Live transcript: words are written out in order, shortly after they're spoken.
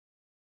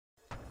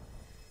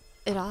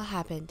It all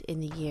happened in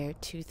the year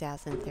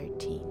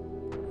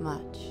 2013,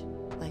 much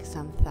like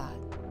some thought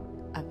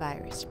a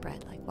virus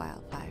spread like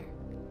wildfire.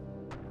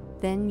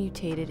 Then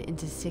mutated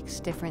into 6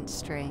 different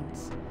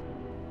strains.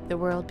 The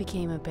world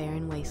became a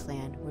barren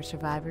wasteland where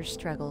survivors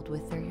struggled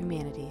with their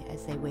humanity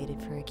as they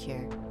waited for a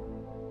cure,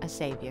 a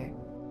savior.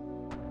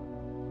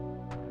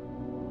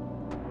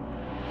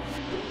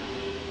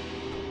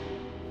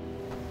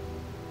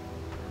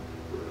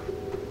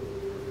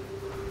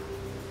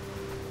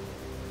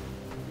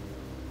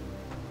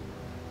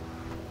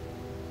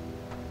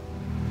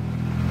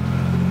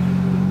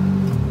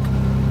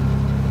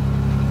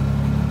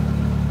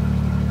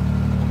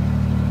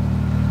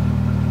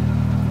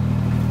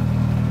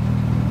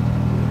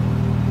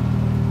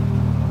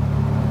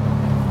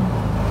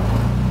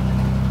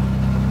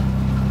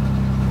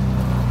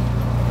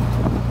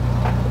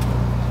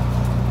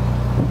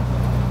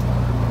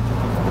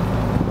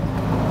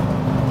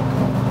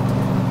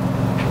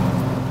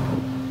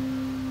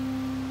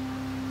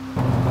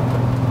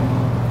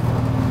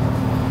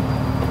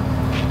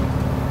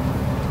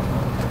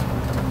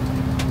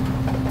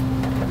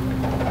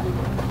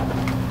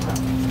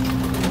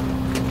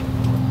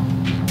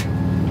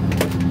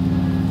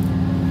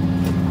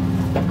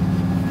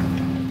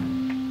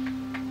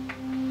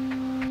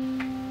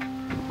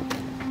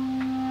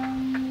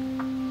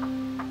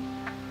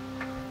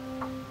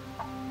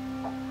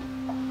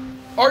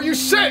 Are you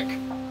sick?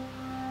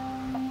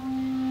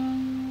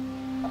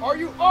 Are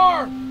you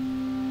armed?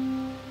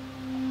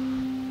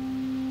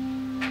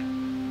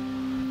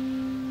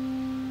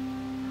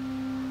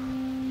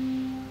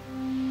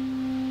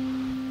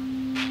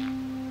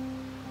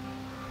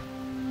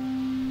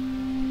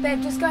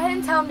 Babe, just go ahead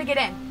and tell him to get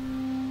in.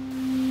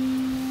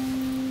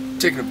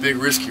 Taking a big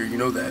risk here, you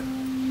know that.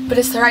 But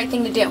it's the right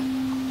thing to do.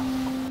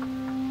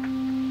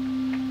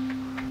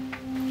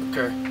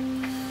 Okay.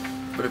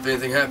 But if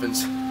anything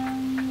happens,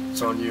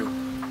 it's on you.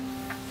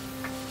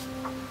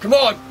 Come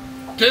on!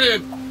 Get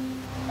in!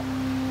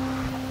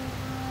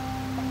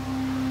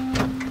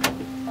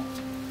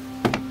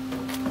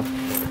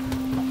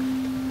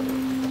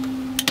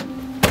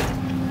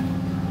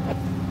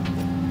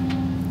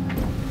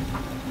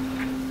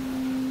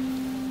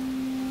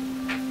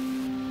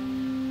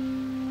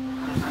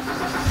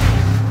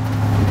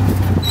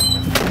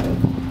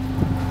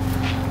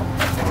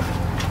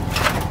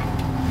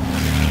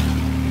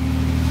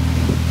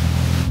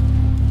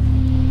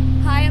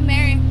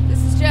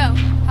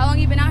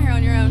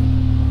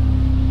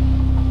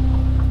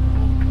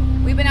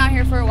 We've been out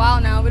here for a while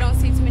now. We don't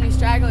see too many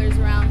stragglers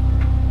around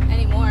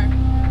anymore.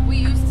 We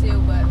used to,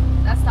 but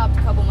that stopped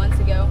a couple months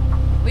ago.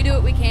 We do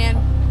what we can.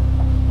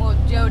 Well,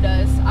 Joe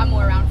does. I'm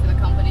more around for the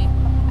company.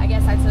 I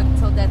guess I took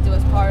Till Death Do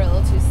Us Part a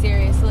little too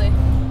seriously.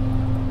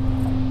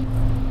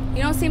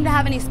 You don't seem to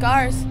have any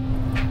scars.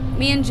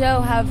 Me and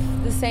Joe have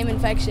the same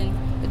infection.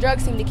 The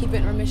drugs seem to keep it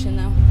in remission,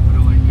 though. But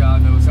only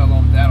God knows how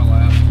long that'll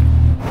last.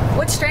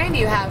 What strain do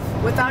you have?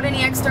 Without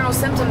any external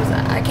symptoms,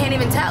 I can't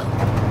even tell.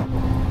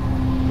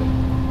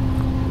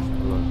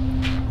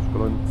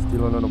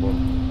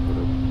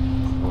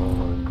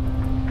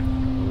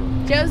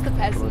 Joe's the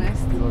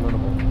pessimist.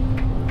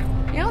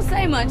 You don't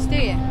say much, do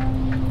you?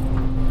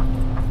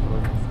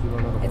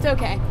 It's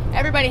okay.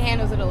 Everybody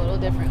handles it a little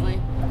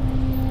differently.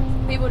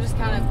 People just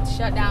kind of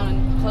shut down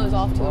and close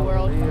off to the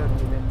world.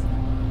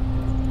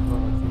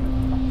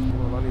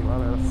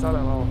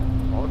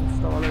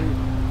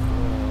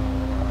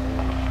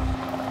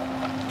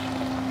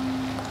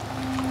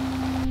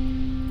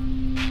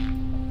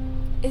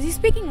 Is he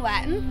speaking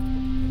Latin?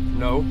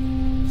 No,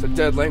 it's a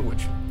dead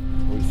language.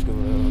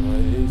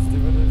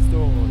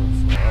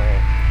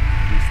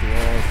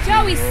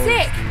 Joe, he's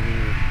sick!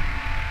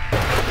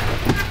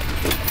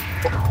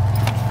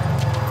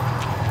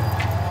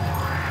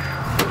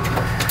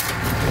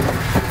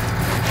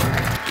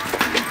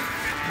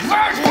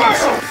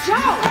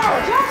 Joe!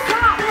 Joe,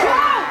 stop!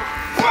 Joe!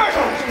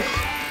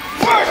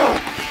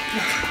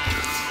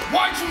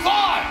 Why'd you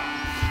lie?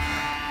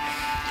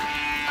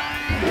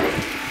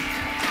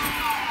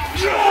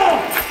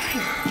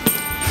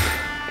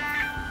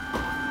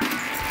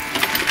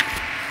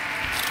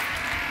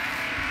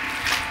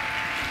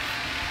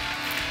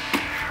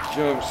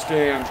 Joe,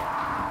 stand.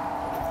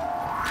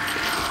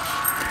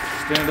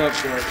 Stand up,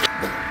 Joe.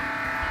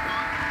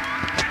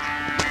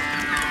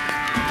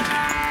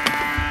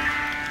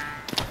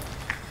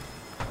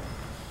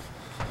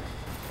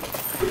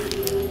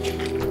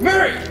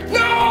 Mary!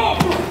 No!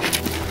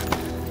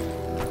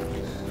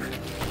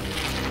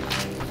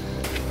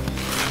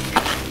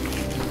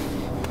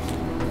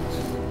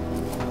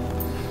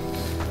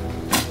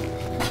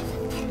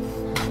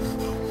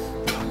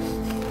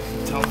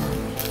 Tell her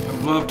I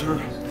loved her.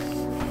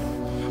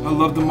 I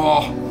love them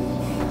all.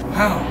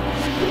 How?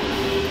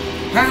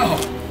 How?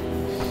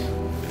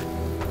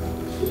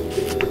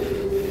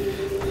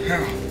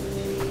 How?